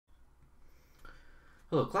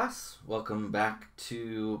Hello class, welcome back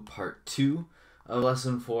to part 2 of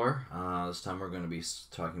lesson 4. This time we're going to be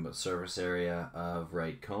talking about surface area of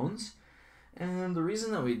right cones. And the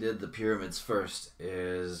reason that we did the pyramids first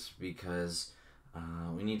is because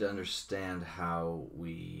we need to understand how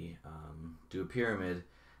we do a pyramid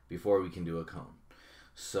before we can do a cone.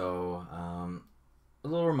 So a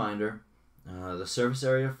little reminder, the surface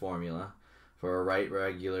area formula for a right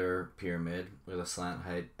regular pyramid with a slant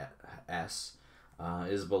height S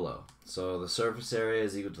is below. So the surface area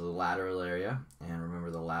is equal to the lateral area, and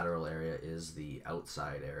remember the lateral area is the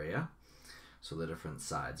outside area, so the different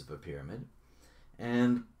sides of a pyramid,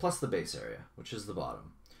 and plus the base area, which is the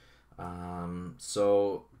bottom.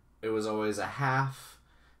 So it was always a half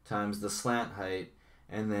times the slant height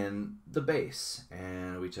and then the base,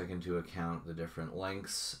 and we took into account the different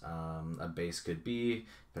lengths a base could be,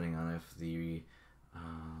 depending on if the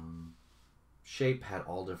shape had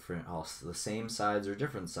all the same sides or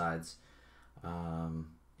different sides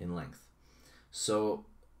in length. So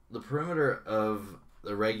the perimeter of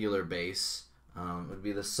the regular base would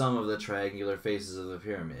be the sum of the triangular faces of the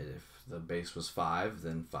pyramid. If the base was 5,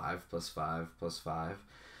 then 5 plus 5 plus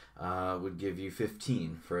 5 would give you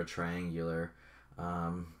 15 for a triangular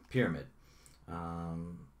pyramid.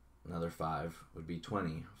 Another 5 would be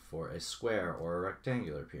 20 for a square or a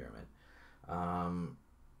rectangular pyramid.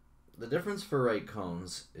 The difference for right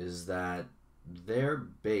cones is that their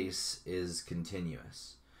base is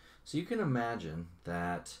continuous. So you can imagine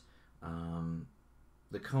that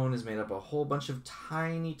the cone is made up of a whole bunch of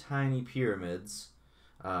tiny pyramids,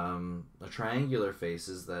 triangular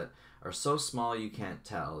faces that are so small you can't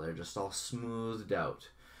tell. They're just all smoothed out.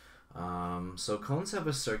 So cones have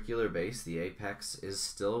a circular base. The apex is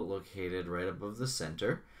still located right above the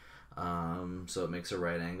center, so it makes a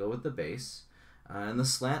right angle with the base. And the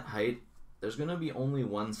slant height, there's going to be only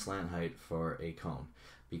one slant height for a cone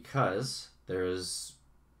because it's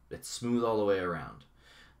smooth all the way around.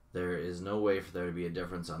 There is no way for there to be a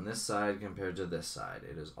difference on this side compared to this side.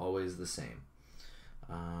 It is always the same.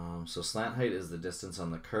 So slant height is the distance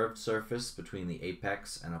on the curved surface between the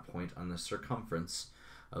apex and a point on the circumference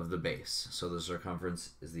of the base. So the circumference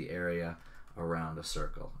is the area around a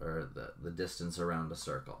circle, or the distance around a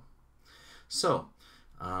circle. So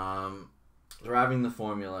deriving the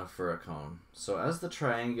formula for a cone. So as the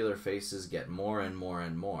triangular faces get more and more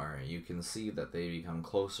and more, you can see that they become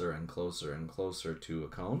closer and closer and closer to a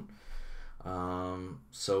cone.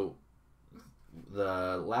 So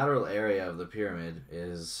the lateral area of the pyramid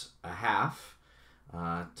is a half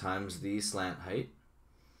times the slant height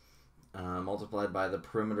multiplied by the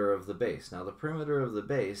perimeter of the base. Now the perimeter of the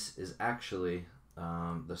base is actually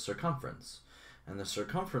the circumference, and the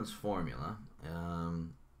circumference formula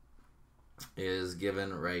is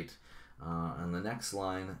given right on the next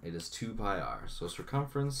line. It is 2 pi r. So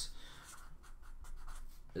circumference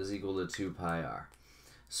is equal to 2 pi r.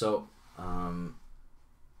 So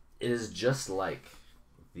it is just like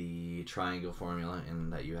the triangle formula in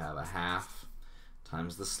that you have a half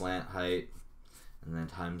times the slant height and then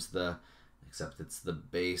times except it's the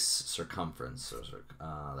base circumference. So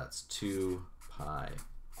that's 2 pi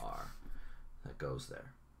r that goes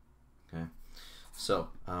there. Okay. So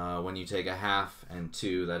when you take a half and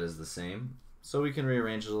 2, that is the same. So we can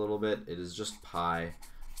rearrange it a little bit. It is just pi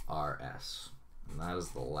rs. And that is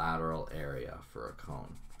the lateral area for a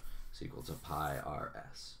cone. It's equal to pi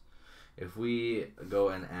rs. If we go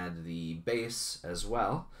and add the base as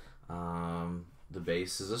well, the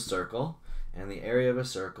base is a circle, and the area of a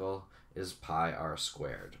circle is pi r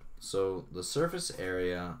squared. So the surface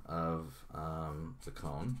area of the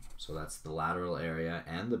cone, so that's the lateral area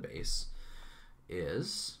and the base,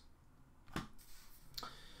 is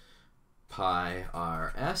pi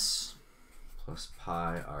rs plus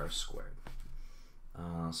pi r squared.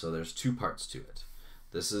 So there's 2 parts to it.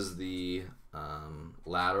 This is the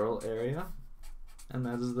lateral area, and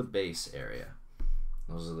that is the base area.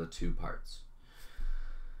 Those are the 2 parts.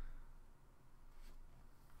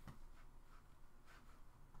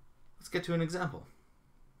 Let's get to an example.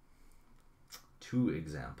 2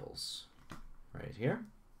 examples right here.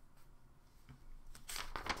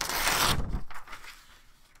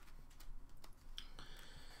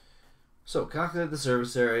 So calculate the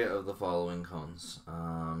surface area of the following cones.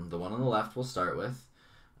 The one on the left we'll start with,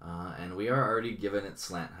 and we are already given its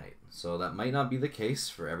slant height. So that might not be the case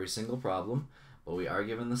for every single problem, but we are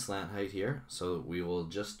given the slant height here, so we will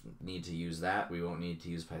just need to use that. We won't need to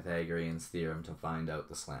use Pythagorean's theorem to find out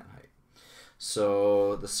the slant height.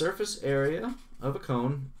 So the surface area of a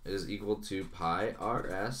cone is equal to pi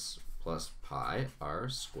rs plus pi r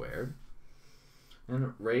squared.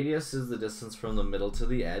 And radius is the distance from the middle to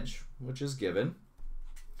the edge, which is given.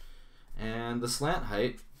 And the slant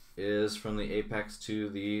height is from the apex to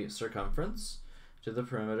the circumference to the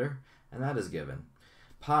perimeter, and that is given.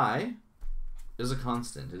 Pi is a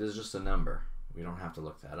constant. It is just a number. We don't have to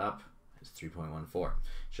look that up. It's 3.14.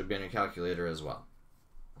 Should be on your calculator as well.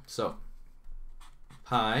 So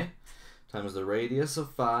pi times the radius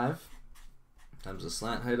of 5 times the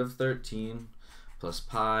slant height of 13 plus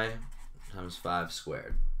pi times 5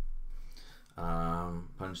 squared.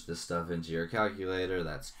 Punch this stuff into your calculator.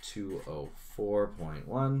 That's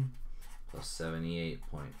 204.1 plus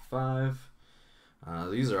 78.5.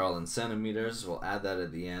 These are all in centimeters. We'll add that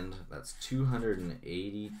at the end. That's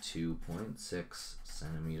 282.6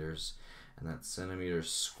 centimeters. And that's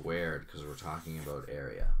centimeters squared because we're talking about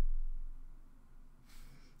area.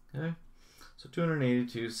 Okay, so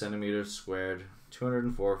 282 centimeters squared,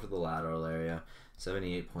 204 for the lateral area,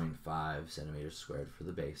 78.5 centimeters squared for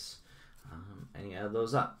the base. And you add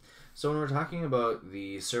those up. So when we're talking about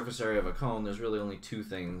the surface area of a cone, there's really only two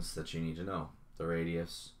things that you need to know: the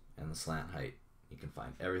radius and the slant height. You can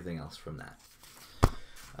find everything else from that.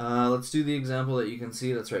 Let's do the example that you can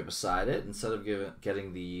see that's right beside it. Instead of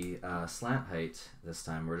getting the slant height this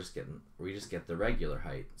time, we just get the regular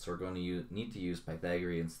height. So we're going to need to use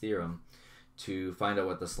Pythagorean's theorem to find out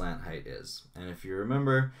what the slant height is. And if you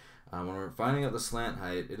remember, when we're finding out the slant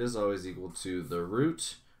height, it is always equal to the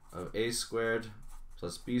root of a squared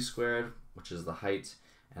plus b squared, which is the height,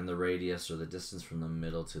 and the radius, or the distance from the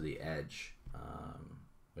middle to the edge,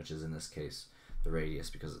 which is in this case the radius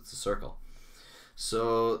because it's a circle.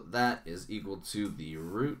 So that is equal to the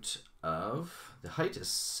root of, the height is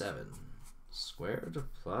 7 squared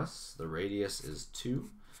plus the radius is 2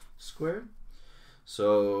 squared.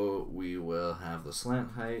 So we will have the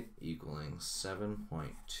slant height equaling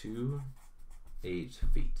 7.28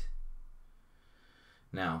 feet.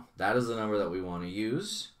 Now that is the number that we want to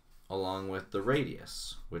use along with the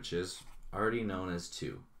radius, which is already known as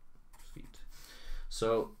 2 feet.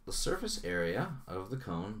 So the surface area of the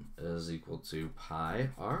cone is equal to pi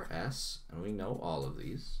rs, and we know all of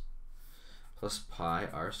these, plus pi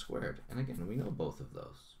r squared. And again, we know both of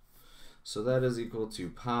those. So that is equal to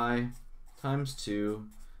pi times 2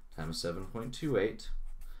 times 7.28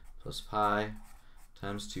 plus pi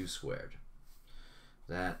times 2 squared.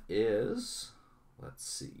 That is, let's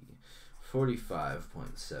see,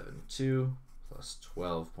 45.72 plus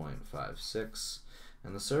 12.56.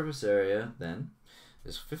 And the surface area then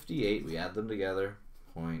is 58, we add them together,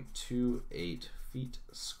 0.28 feet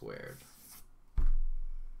squared.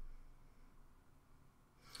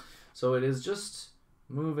 So it is just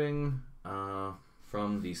moving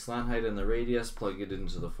from the slant height and the radius, plug it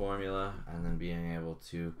into the formula, and then being able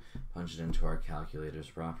to punch it into our calculators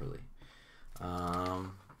properly.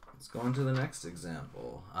 Let's go on to the next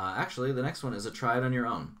example. Actually, the next one is a try it on your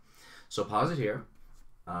own. So pause it here,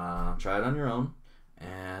 try it on your own,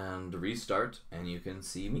 and restart, and you can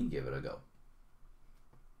see me give it a go.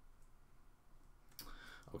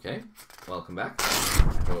 Okay, welcome back.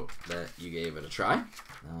 I hope that you gave it a try.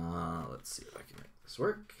 Let's see if I can make this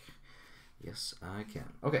work. Yes, I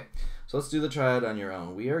can. Okay, so let's do the try it on your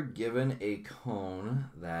own. We are given a cone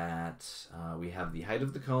that we have the height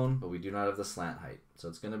of the cone, but we do not have the slant height. So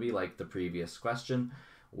it's going to be like the previous question,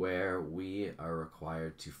 where we are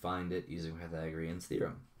required to find it using Pythagorean's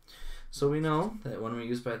theorem. So we know that when we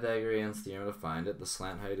use Pythagorean's theorem to find it, the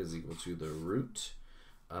slant height is equal to the root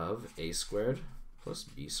of a squared plus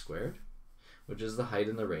b squared, which is the height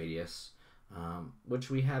and the radius, which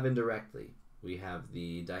we have indirectly. We have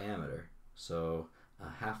the diameter, so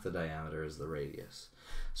half the diameter is the radius.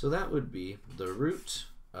 So that would be the root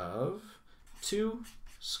of 2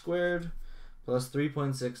 squared plus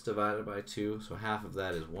 3.6 divided by 2, so half of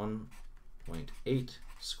that is 1.8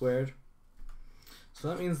 squared. So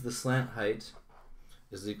that means the slant height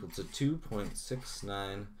is equal to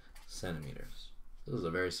 2.69 centimeters. This is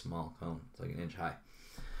a very small cone. It's like an inch high.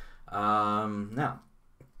 Now,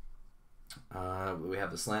 we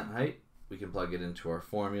have the slant height. We can plug it into our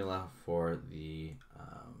formula for the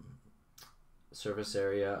surface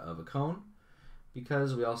area of a cone,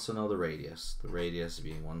 because we also know the radius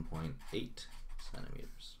being 1.8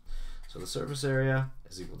 centimeters. So the surface area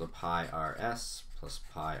is equal to pi rs plus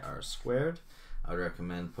pi r squared. I would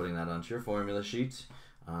recommend putting that onto your formula sheet.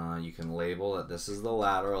 You can label that this is the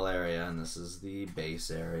lateral area and this is the base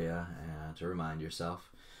area to remind yourself.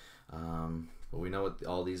 But we know what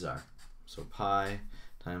all these are. So pi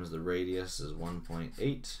times the radius is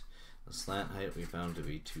 1.8. The slant height we found to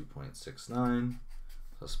be 2.69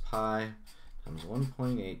 plus pi times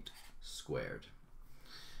 1.8 squared.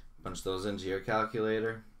 Punch those into your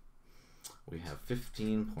calculator. We have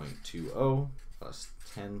 15.20 plus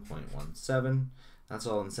 10.17. That's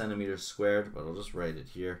all in centimeters squared, but I'll just write it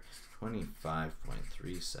here.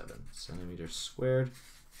 25.37 centimeters squared.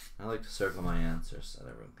 I like to circle my answers so that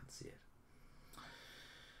everyone can see it.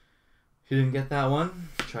 If you didn't get that one,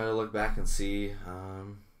 try to look back and see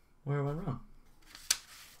where it went wrong.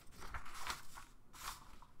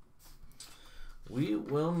 We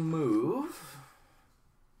will move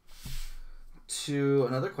to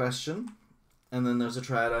another question, and then there's a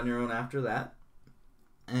try it on your own after that.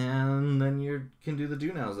 And then you can do the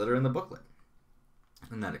do-nows that are in the booklet.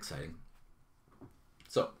 Isn't that exciting?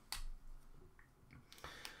 So,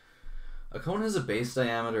 a cone has a base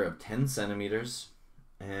diameter of 10 centimeters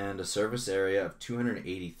and a surface area of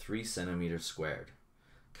 283 centimeters squared.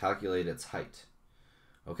 Calculate its height.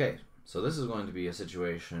 Okay, so this is going to be a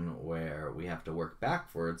situation where we have to work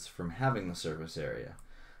backwards from having the surface area.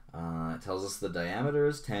 It tells us the diameter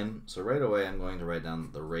is 10, so right away I'm going to write down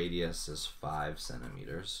that the radius is 5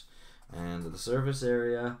 centimeters, and the surface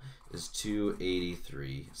area is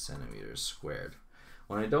 283 centimeters squared.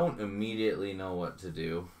 When I don't immediately know what to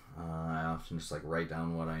do, I often just write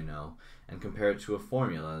down what I know and compare it to a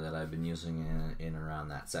formula that I've been using in around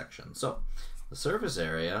that section. So the surface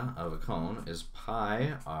area of a cone is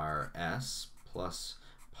pi rs plus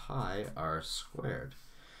pi r squared.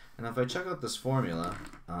 And if I check out this formula,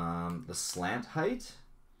 the slant height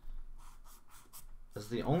is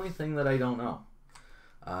the only thing that I don't know.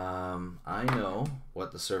 I know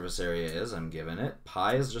what the surface area is, I'm given it.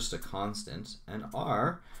 Pi is just a constant, and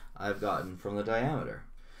r I've gotten from the diameter.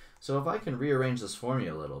 So if I can rearrange this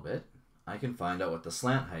formula a little bit, I can find out what the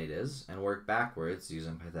slant height is and work backwards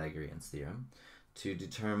using Pythagorean's theorem to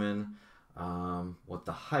determine what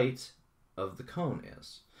the height of the cone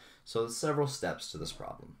is. So there's several steps to this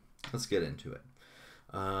problem. Let's get into it.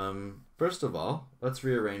 First of all, let's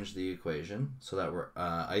rearrange the equation so that we're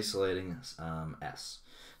isolating s.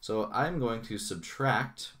 So I'm going to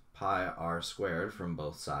subtract pi r squared from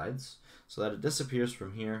both sides so that it disappears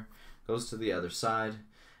from here, goes to the other side,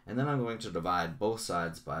 and then I'm going to divide both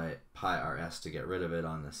sides by pi rs to get rid of it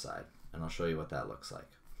on this side, and I'll show you what that looks like.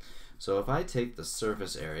 So if I take the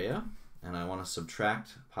surface area and I want to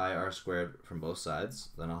subtract pi r squared from both sides,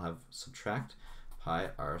 then I'll have subtract pi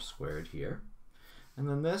r squared here, and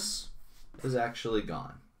then this is actually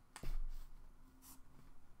gone.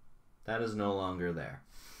 That is no longer there.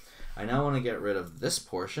 I now want to get rid of this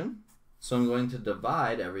portion, so I'm going to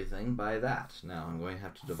divide everything by that. Now I'm going to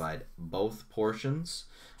have to divide both portions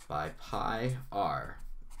by pi r,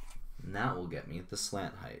 and that will get me the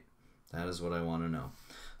slant height. That is what I want to know.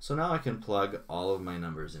 So now I can plug all of my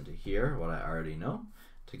numbers into here, what I already know,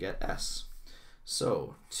 to get s.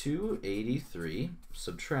 So 283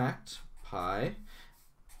 subtract pi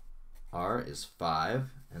r is 5,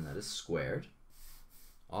 and that is squared,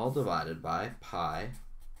 all divided by pi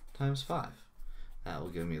times 5. That will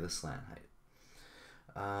give me the slant height.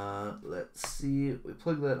 Let's see, we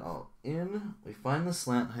plug that all in. We find the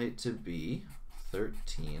slant height to be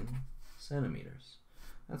 13 centimeters.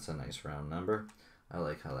 That's a nice round number. I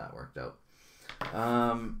like how that worked out.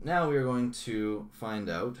 Now we are going to find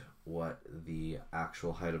out what the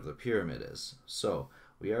actual height of the pyramid is. So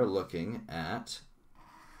we are looking at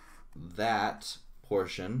that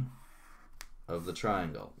portion of the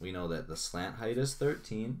triangle. We know that the slant height is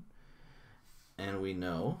 13, and we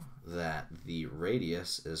know that the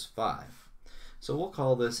radius is 5. So we'll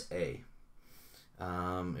call this A.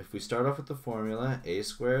 If we start off with the formula, a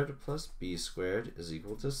squared plus b squared is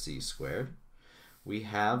equal to c squared. We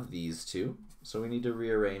have these two, so we need to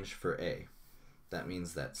rearrange for a. That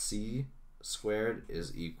means that c squared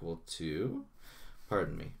is equal to,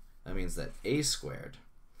 that means that a squared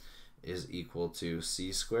is equal to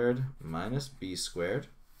c squared minus b squared,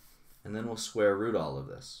 and then we'll square root all of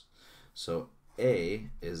this. So a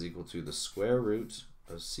is equal to the square root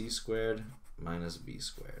of c squared minus b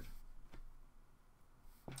squared.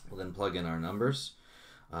 We'll then plug in our numbers.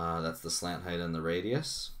 That's the slant height and the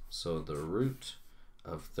radius. So the root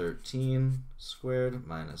of 13 squared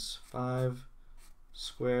minus 5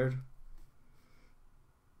 squared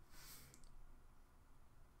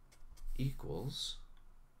equals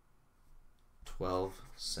 12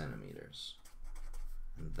 centimeters.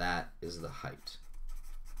 And that is the height.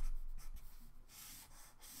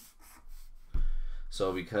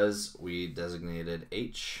 So because we designated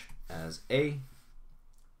h as a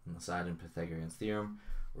on the side in Pythagorean's theorem,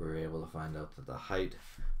 we were able to find out that the height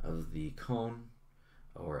of the cone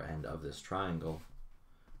or end of this triangle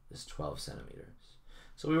is 12 centimeters.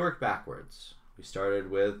 So we worked backwards. We started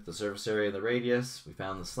with the surface area and the radius, we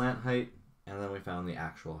found the slant height, and then we found the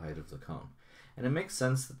actual height of the cone. And it makes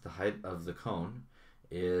sense that the height of the cone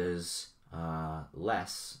is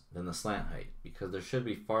less than the slant height, because there should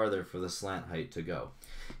be farther for the slant height to go.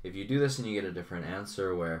 If you do this and you get a different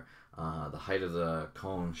answer where the height of the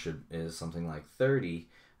cone is something like 30,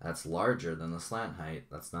 that's larger than the slant height,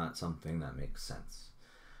 that's not something that makes sense.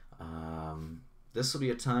 This will be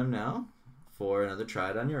a time now for another try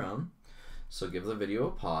it on your own. So give the video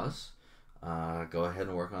a pause, go ahead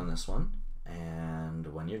and work on this one,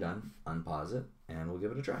 and when you're done, unpause it, and we'll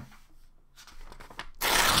give it a try.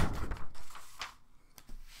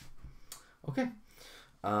 Okay,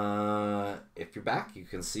 if you're back, you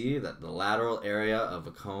can see that the lateral area of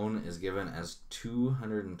a cone is given as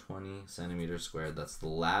 220 centimeters squared. That's the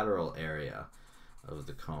lateral area of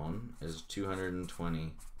the cone is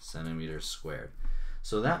 220 centimeters squared.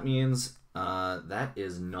 So that means that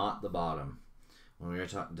is not the bottom. When we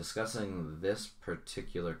are discussing this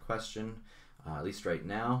particular question, at least right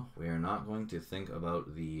now, we are not going to think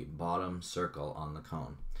about the bottom circle on the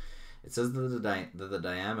cone. It says that the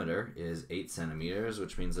diameter is 8 centimeters,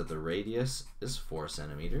 which means that the radius is 4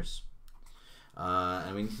 centimeters.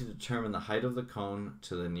 And we need to determine the height of the cone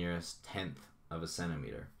to the nearest tenth of a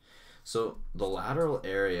centimeter. So the lateral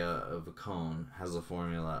area of a cone has a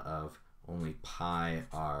formula of only pi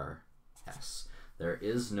r s. There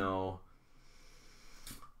is no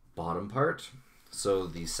bottom part. So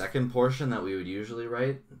the second portion that we would usually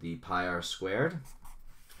write, the pi r squared,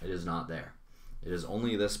 it is not there. It is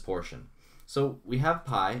only this portion. So we have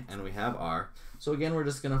pi and we have r. So again, we're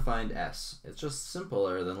just going to find s. It's just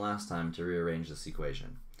simpler than last time to rearrange this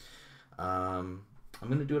equation. I'm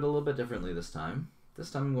going to do it a little bit differently this time. This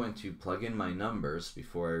time I'm going to plug in my numbers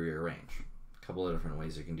before I rearrange. A couple of different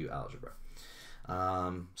ways you can do algebra.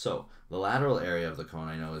 So the lateral area of the cone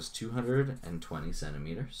I know is 220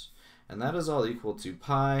 centimeters. And that is all equal to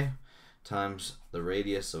pi times the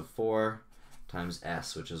radius of 4 times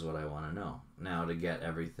s, which is what I want to know. Now to get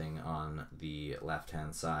everything on the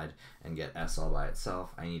left-hand side and get s all by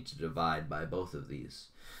itself, I need to divide by both of these.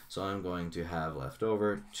 So I'm going to have left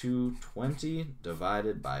over 220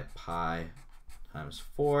 divided by pi times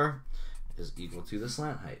 4 is equal to the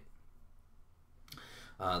slant height.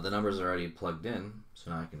 The numbers are already plugged in,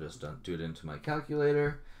 so now I can just do it into my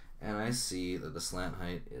calculator, and I see that the slant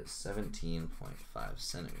height is 17.5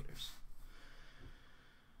 centimeters.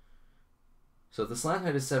 So if the slant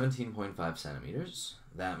height is 17.5 centimeters,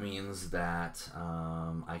 that means that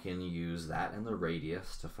I can use that and the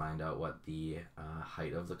radius to find out what the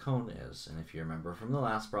height of the cone is. And if you remember from the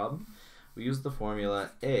last problem, we used the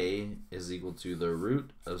formula A is equal to the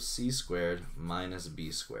root of c squared minus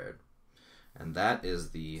b squared. And that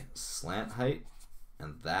is the slant height,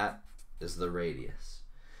 and that is the radius.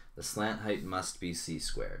 The slant height must be c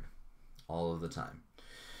squared all of the time.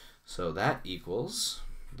 So that equals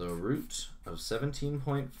the root of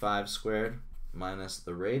 17.5 squared minus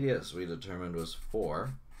the radius we determined was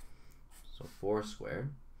 4, so 4 squared,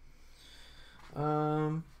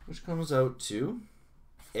 which comes out to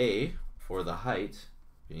A for the height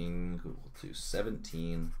being equal to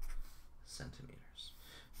 17 centimeters.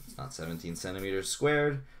 It's not 17 centimeters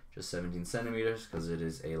squared, just 17 centimeters because it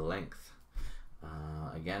is a length.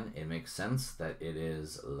 Again, it makes sense that it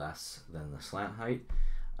is less than the slant height.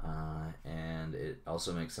 And it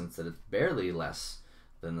also makes sense that it's barely less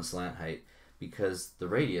than the slant height because the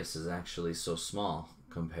radius is actually so small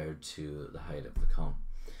compared to the height of the cone.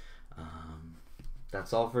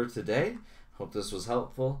 That's all for today. Hope this was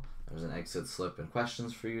helpful. There's an exit slip and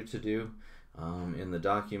questions for you to do in the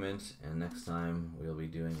document, and next time we'll be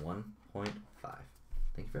doing 1.5.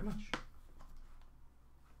 Thank you very much.